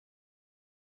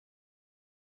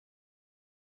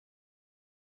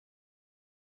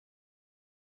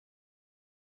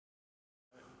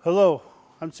Hello,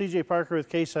 I'm CJ Parker with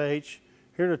Case IH,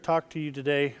 here to talk to you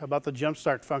today about the Jump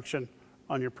Start function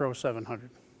on your Pro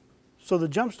 700. So the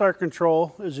Jump Start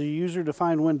control is a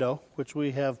user-defined window, which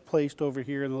we have placed over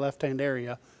here in the left-hand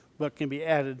area, but can be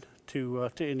added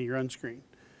to any run screen.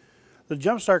 The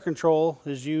Jump Start control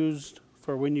is used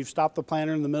for when you've stopped the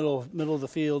planter in the middle of the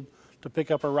field to pick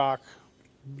up a rock,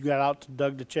 got out to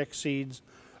dug to check seeds,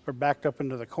 or backed up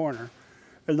into the corner.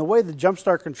 And the way the Jump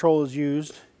Start control is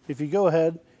used, if you go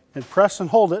ahead and press and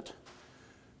hold it,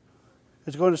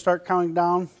 it's going to start counting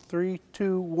down 3,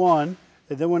 2, 1,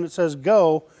 and then when it says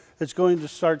go, it's going to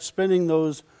start spinning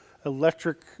those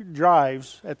electric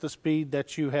drives at the speed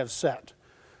that you have set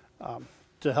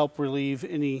to help relieve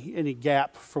any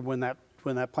gap from when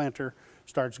that planter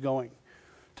starts going.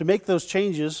 To make those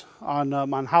changes on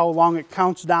how long it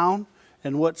counts down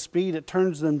and what speed it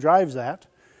turns them drives at,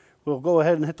 we'll go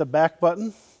ahead and hit the back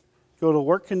button, go to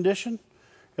work condition,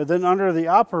 and then under the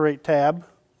operate tab,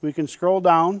 we can scroll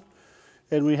down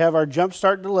and we have our jump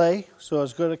start delay. So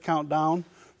it's going to count down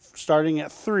starting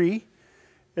at 3.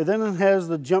 And then it has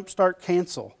the jump start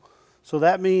cancel. So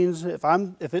that means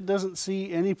if it doesn't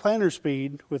see any planter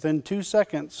speed within 2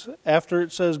 seconds after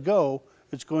it says go,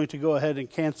 it's going to go ahead and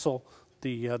cancel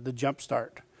the jump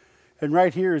start. And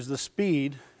right here is the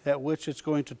speed at which it's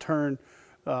going to turn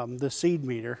the seed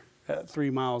meter at 3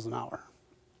 miles an hour.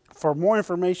 For more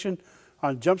information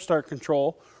on Jump Start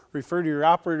control, refer to your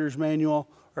operator's manual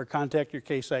or contact your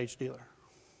Case IH dealer.